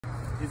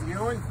Is it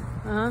going?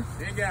 Uh-huh.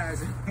 Hey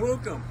guys,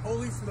 welcome.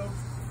 Holy smokes,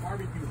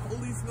 barbecue.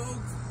 Holy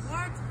smokes,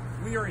 what?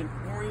 We are in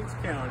Orange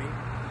County,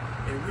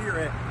 and we are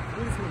at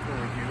Holy Smokes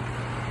Barbecue.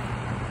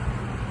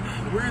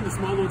 We're in the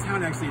small little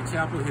town actually in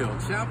Chapel Hill.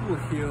 Chapel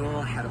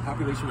Hill had a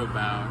population of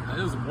about,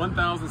 it was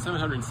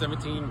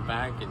 1,717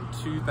 back in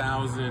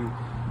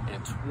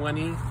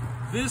 2020.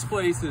 This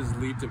place has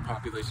leaped in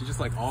population, just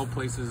like all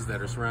places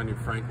that are surrounding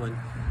Franklin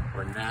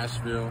or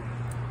Nashville.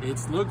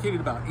 It's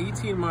located about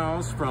 18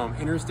 miles from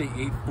Interstate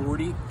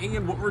 840.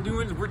 And what we're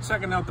doing is we're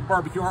checking out the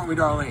barbecue, aren't we,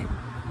 Darlene?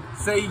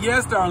 Say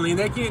yes, Darlene.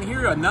 They can't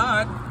hear a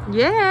nod.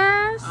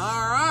 Yes. All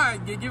right.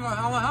 Give a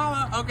holla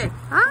holla. Okay.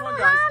 Holla, Come on,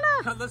 guys.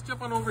 holla. Let's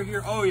jump on over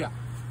here. Oh, yeah.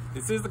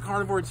 This is the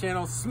Carnivore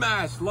channel.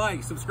 Smash,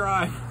 like,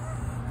 subscribe.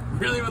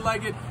 Really would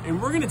like it.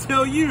 And we're going to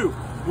tell you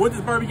what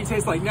this barbecue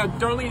tastes like. Now,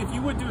 Darlene, if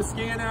you would do a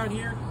scan out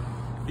here,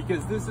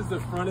 because this is the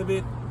front of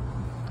it,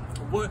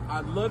 what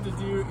I'd love to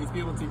do is be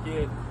able to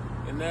get,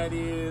 and that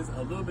is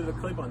a little bit of a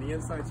clip on the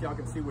inside so y'all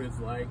can see what it's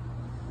like.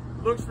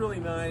 Looks really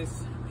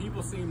nice.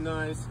 People seem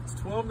nice. It's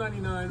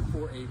 $12.99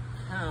 for a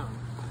pound.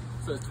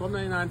 So it's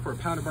 $12.99 for a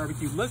pound of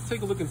barbecue. Let's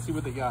take a look and see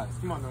what they got.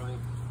 Come on, Darlene.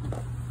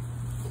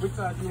 Which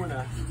side do you want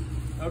to?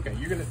 Okay,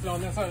 you're going to sit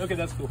on that side? Okay,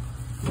 that's cool.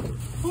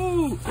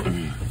 Ooh.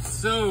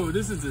 So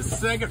this is the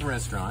second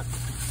restaurant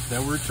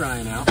that we're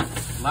trying out.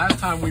 Last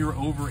time we were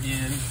over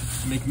in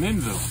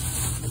McMinnville.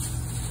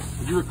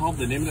 Do you recall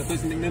the name of that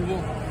place in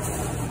McMinnville?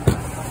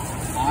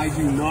 I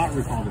do not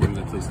recall the name of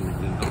that place in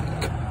McMinnville.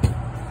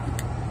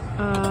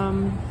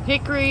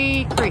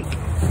 Hickory Creek.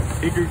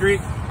 Hickory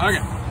Creek?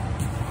 Okay.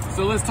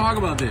 So let's talk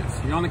about this.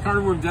 You're on the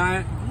carnivore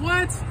diet.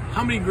 What?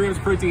 How many grams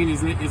of protein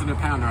is in a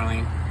pound,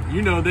 Darlene?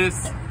 You know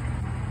this.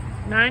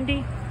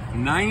 90.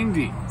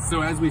 90.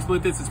 So as we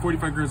split this, it's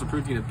 45 grams of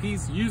protein a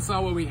piece. You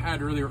saw what we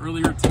had earlier.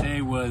 Earlier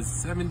today was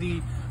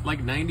 70,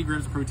 like 90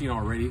 grams of protein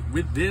already.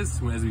 With this,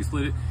 as we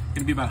split it, it's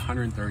gonna be about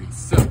 130.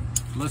 So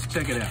let's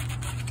check it out.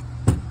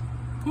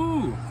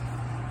 Ooh.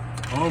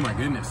 Oh my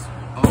goodness.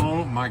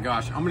 Oh my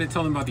gosh. I'm gonna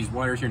tell them about these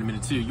wires here in a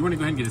minute too. You wanna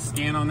go ahead and get a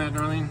scan on that,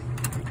 Darlene?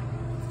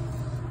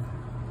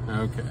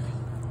 Okay.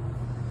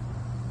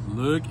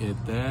 Look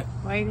at that.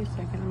 Wait a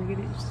second, let me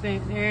get it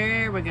set.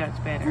 There we go, it's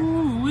better.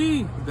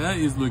 Ooh-wee. That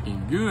is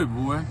looking good,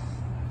 boy.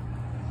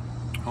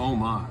 Oh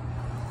my.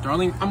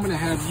 Darlene, I'm gonna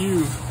have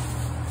you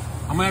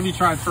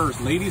try it first.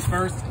 Ladies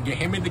first. Get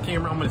hand me the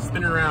camera. I'm gonna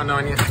spin it around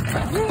on you.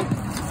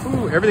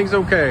 Ooh, everything's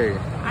okay.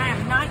 I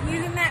am not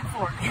using that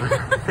fork.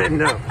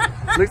 No.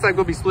 Looks like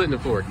we'll be splitting the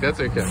fork. That's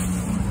okay.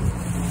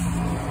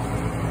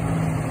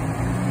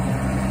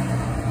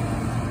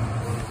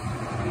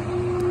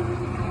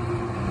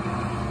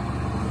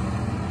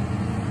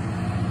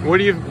 What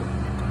do you...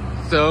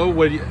 So,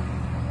 what do you...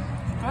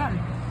 Good.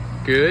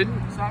 Good?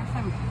 It's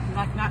actually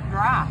not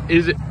dry.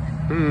 Is it...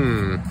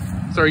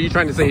 So are you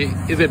trying to say,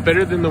 is it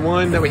better than the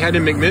one that we had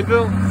in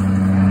McMinnville?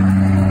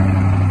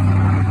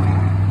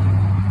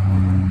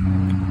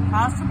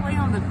 Possibly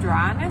on the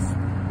dryness.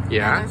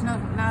 Yeah. There's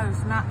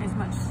not as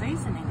much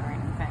seasoning or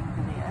anything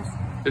to this.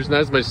 There's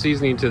not as much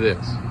seasoning to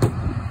this.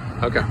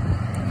 Okay.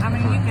 I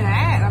mean, you can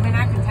add. I mean,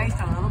 I can taste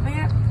a little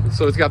bit.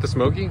 So it's got the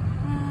smoky? I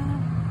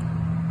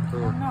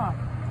don't know.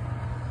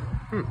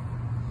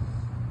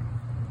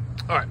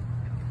 All right.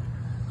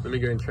 Let me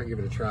go ahead and give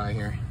it a try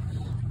here.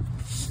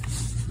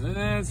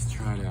 Let's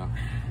try it out.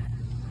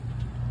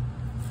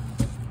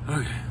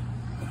 Okay.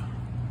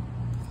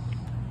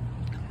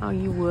 Oh,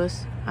 you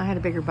wuss. I had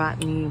a bigger bite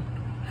than you.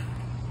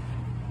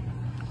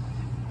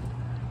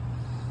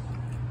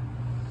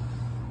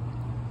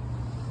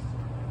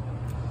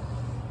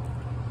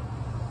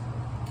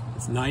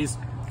 It's nice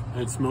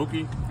and it's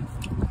smoky.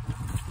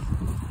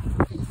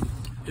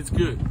 It's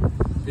good.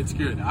 It's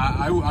good.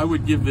 I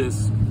would give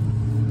this...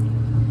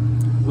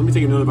 Let me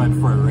take another bite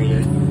before I rate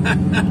it.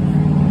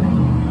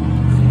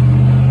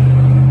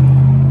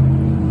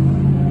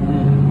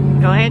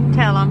 Go ahead and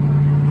tell them.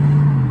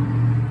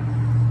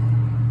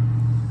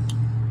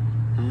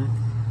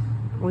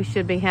 We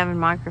should be having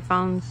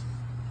microphones.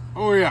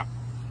 Oh yeah.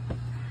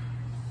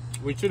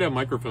 We should have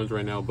microphones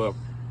right now, but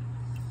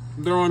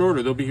they're on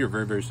order. They'll be here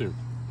very, very soon.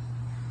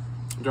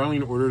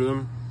 Darlene ordered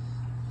them.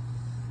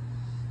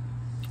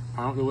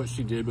 I don't know what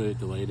she did, but it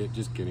delayed it.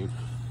 Just kidding.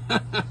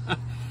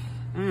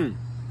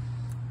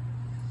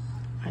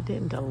 I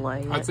didn't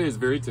delay it. I'd say it's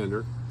very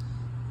tender.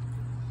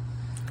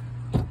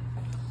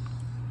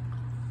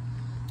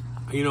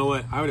 You know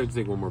what? I would have to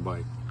take one more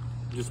bite.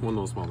 Just one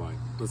little small bite.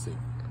 Let's see.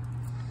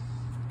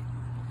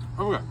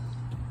 Okay.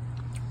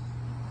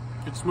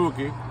 It's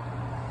smoky.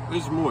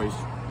 It's moist.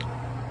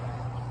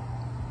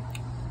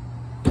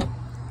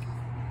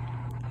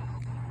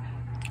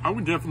 I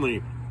would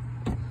definitely,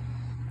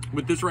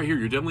 with this right here,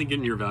 you're definitely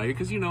getting your value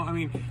because, you know, I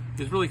mean,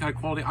 it's really high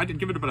quality. I did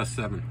give it about a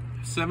 7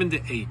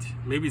 to 8,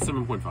 maybe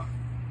 7.5.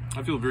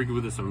 I feel very good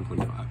with a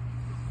 7.5.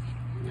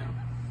 Yeah.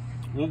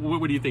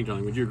 What do you think,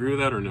 Darlene? Would you agree with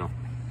that or no?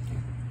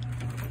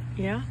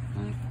 Yeah.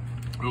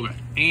 Okay.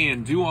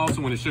 And do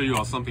also want to show you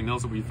all something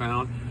else that we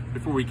found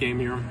before we came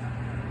here.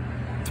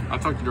 I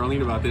talked to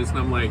Darlene about this, and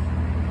I'm like,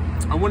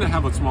 I want to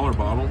have a smaller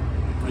bottle.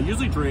 I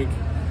usually drink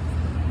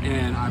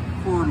and I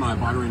pour my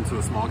water into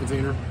a small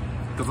container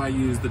because I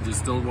use the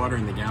distilled water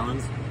in the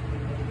gallons.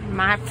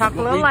 Might have to talk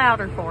a little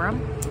louder for them.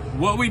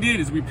 What we did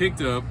is we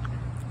picked up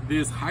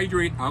this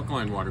Hydrate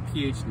alkaline water,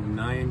 pH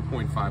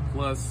 9.5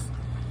 plus.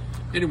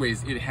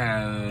 Anyways, it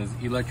has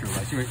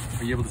electrolytes.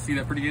 Are you able to see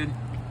that pretty good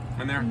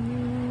in there?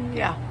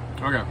 Yeah.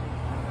 Okay.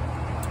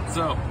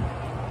 So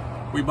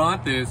we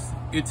bought this.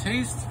 It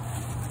tastes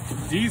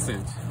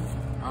decent.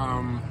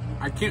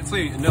 I can't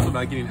say enough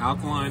about getting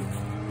alkaline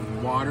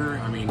water.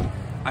 I mean,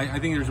 I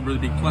think there's a really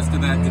big plus to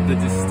that. The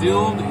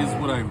distilled is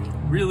what I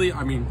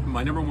mean,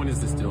 my number one is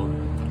distilled.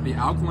 The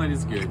alkaline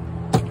is good,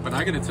 but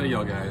I gotta tell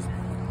y'all guys,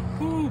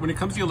 when it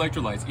comes to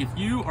electrolytes, if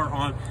you are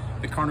on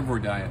the carnivore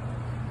diet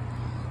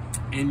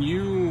and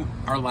you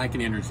are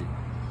lacking energy,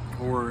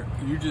 or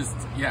you just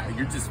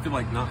feel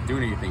like not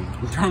doing anything.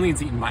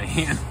 Darlene's eating my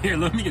hand. Here,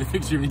 let me get a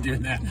picture of you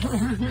doing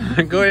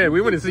that. Go ahead,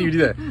 we want to see you do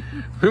that.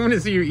 We want to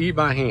see you eat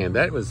by hand.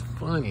 That was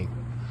funny.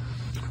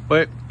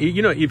 But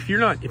you know, if you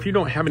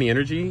don't have any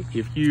energy,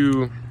 if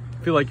you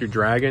feel like you're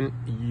dragging,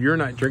 you're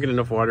not drinking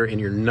enough water, and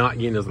you're not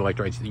getting those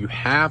electrolytes, you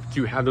have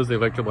to have those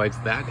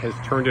electrolytes. That has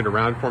turned it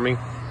around for me.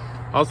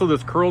 Also,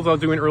 those curls I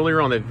was doing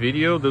earlier on that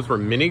video, those were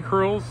mini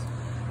curls.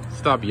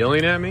 Stop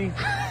yelling at me.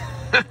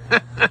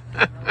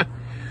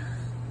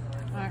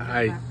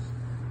 I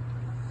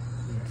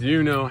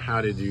do know how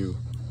to do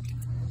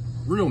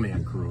real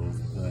man curls,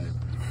 but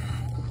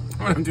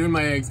when I'm doing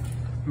my eggs,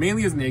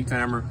 mainly as an egg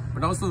timer,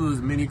 but also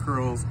those mini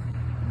curls,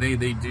 they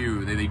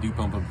do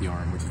bump up the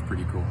arm, which is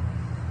pretty cool.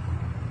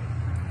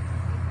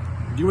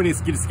 Do you want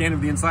to get a scan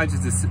of the inside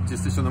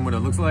just to show them what it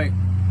looks like?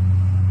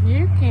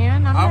 You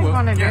can. I'm not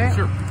going to do it.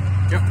 Sure.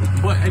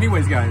 Yep. But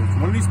anyways, guys,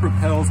 one of these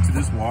propels to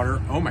this water,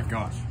 oh my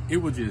gosh, it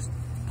will just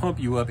pump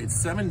you up. It's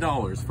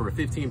 $7 for a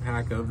 15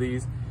 pack of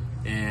these.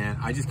 And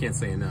I just can't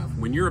say enough.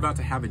 When you're about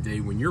to have a day,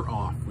 when you're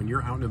off, when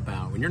you're out and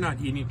about, when you're not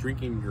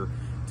drinking your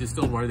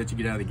distilled water that you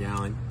get out of the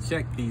gallon,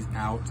 check these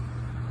out.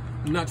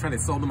 I'm not trying to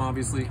sell them,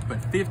 obviously,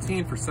 but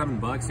 15 for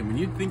 $7. And when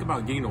you think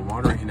about getting a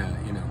water in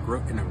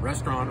a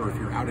restaurant, or if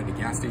you're out at a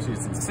gas station,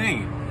 it's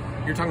insane.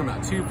 You're talking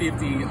about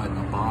 $2.50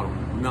 a bottle.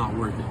 Not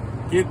worth it.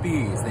 Get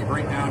these. They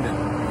break down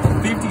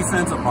to 50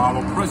 cents a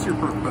bottle plus your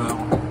propel.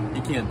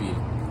 You can't beat it.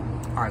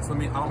 All right, so I'm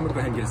gonna go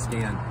ahead and get a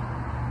scan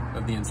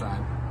of the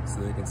inside so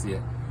they can see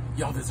it.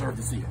 Y'all deserve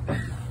to see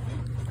it.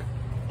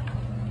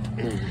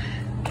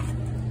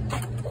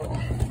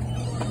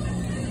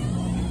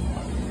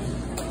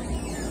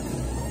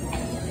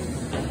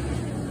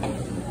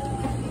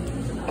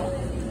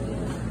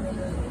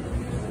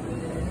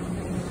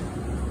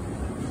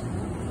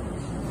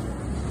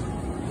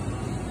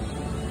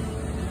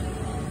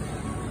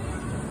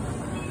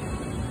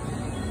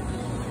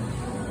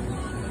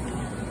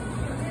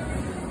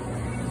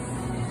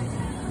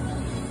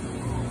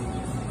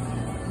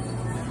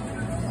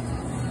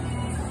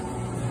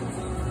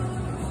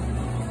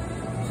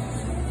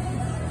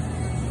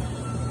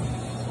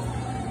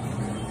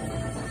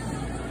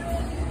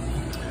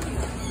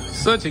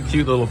 Such a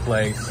cute little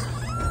place.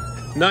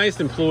 Nice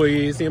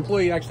employees. The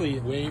employee actually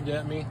waved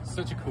at me.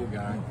 Such a cool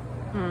guy.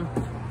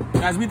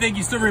 Guys, we thank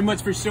you so very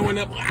much for showing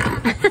up.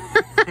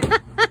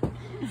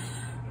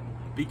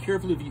 Be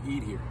careful if you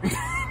eat here.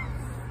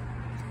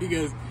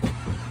 Because,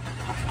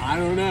 I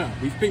don't know.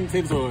 These pink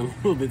tips are a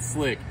little bit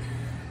slick.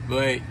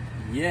 But,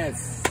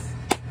 yes.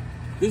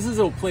 This is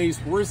a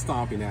place worth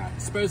stopping at.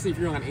 Especially if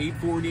you're on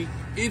 840.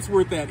 It's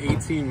worth that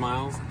 18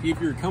 miles. If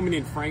you're coming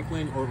in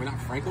Franklin, or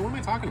not Franklin, what am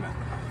I talking about?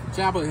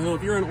 Chapel Hill,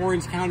 if you're in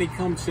Orange County,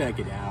 come check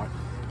it out.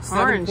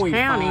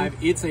 7.5,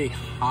 it's a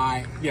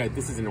high, yeah,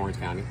 this is in Orange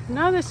County.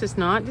 No, this is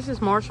not. This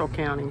is Marshall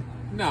County.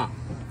 No.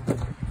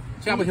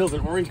 Chapel Hill's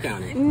in Orange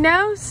County.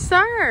 No,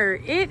 sir.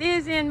 It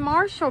is in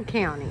Marshall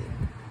County.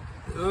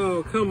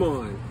 Oh, come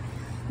on.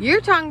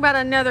 You're talking about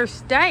another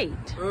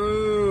state.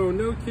 Oh,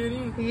 no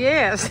kidding?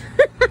 Yes.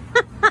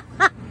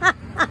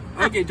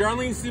 Okay,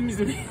 Darlene seems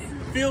to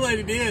feel like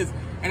it is,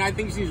 and I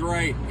think she's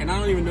right, and I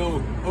don't even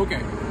know.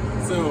 Okay,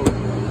 so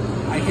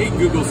I hate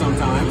Google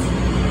sometimes.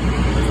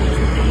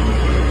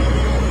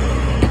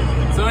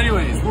 So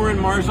anyways, we're in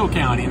Marshall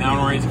County, now in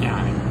Orange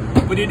County.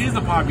 But it is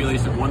a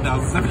population of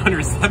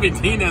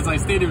 1,717, as I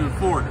stated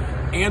before,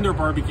 and their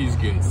barbecue's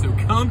good. So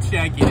come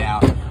check it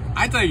out.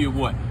 I tell you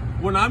what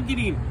I'm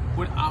getting,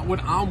 what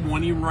I'm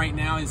wanting right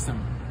now is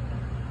some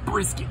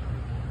brisket.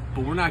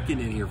 But we're not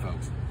getting it here,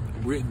 folks.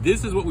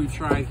 This is what we've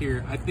tried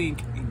here. I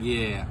think,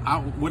 yeah,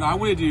 what I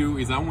want to do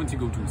is I want to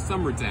go to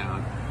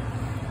Summertown,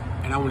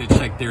 and I want to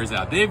check theirs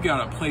out. They've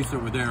got a place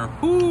over there.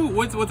 Who?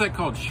 What's that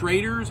called?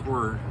 Schrader's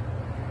or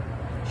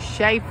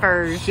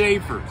Schaefer's?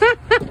 Schaefer's.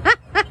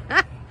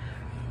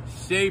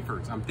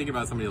 Schaefer's. I'm thinking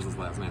about somebody else's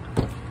last name.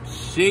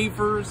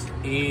 Schaefer's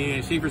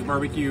and Schaefer's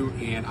Barbecue,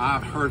 and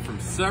I've heard from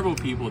several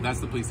people that's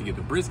the place to get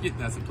the brisket.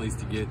 That's the place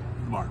to get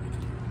the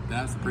barbecue.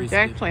 That's the place. It's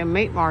actually a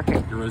meat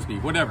market. The roast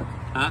beef, whatever,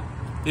 huh?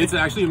 It's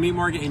actually a meat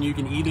market, and you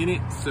can eat in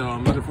it. So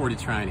I'm looking forward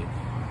to trying it.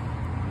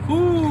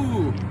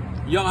 Ooh.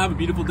 Y'all have a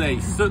beautiful day.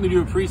 Certainly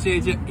do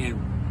appreciate you,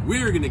 and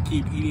we're gonna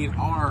keep eating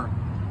our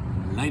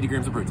 90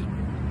 grams of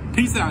protein.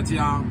 Peace out,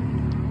 y'all.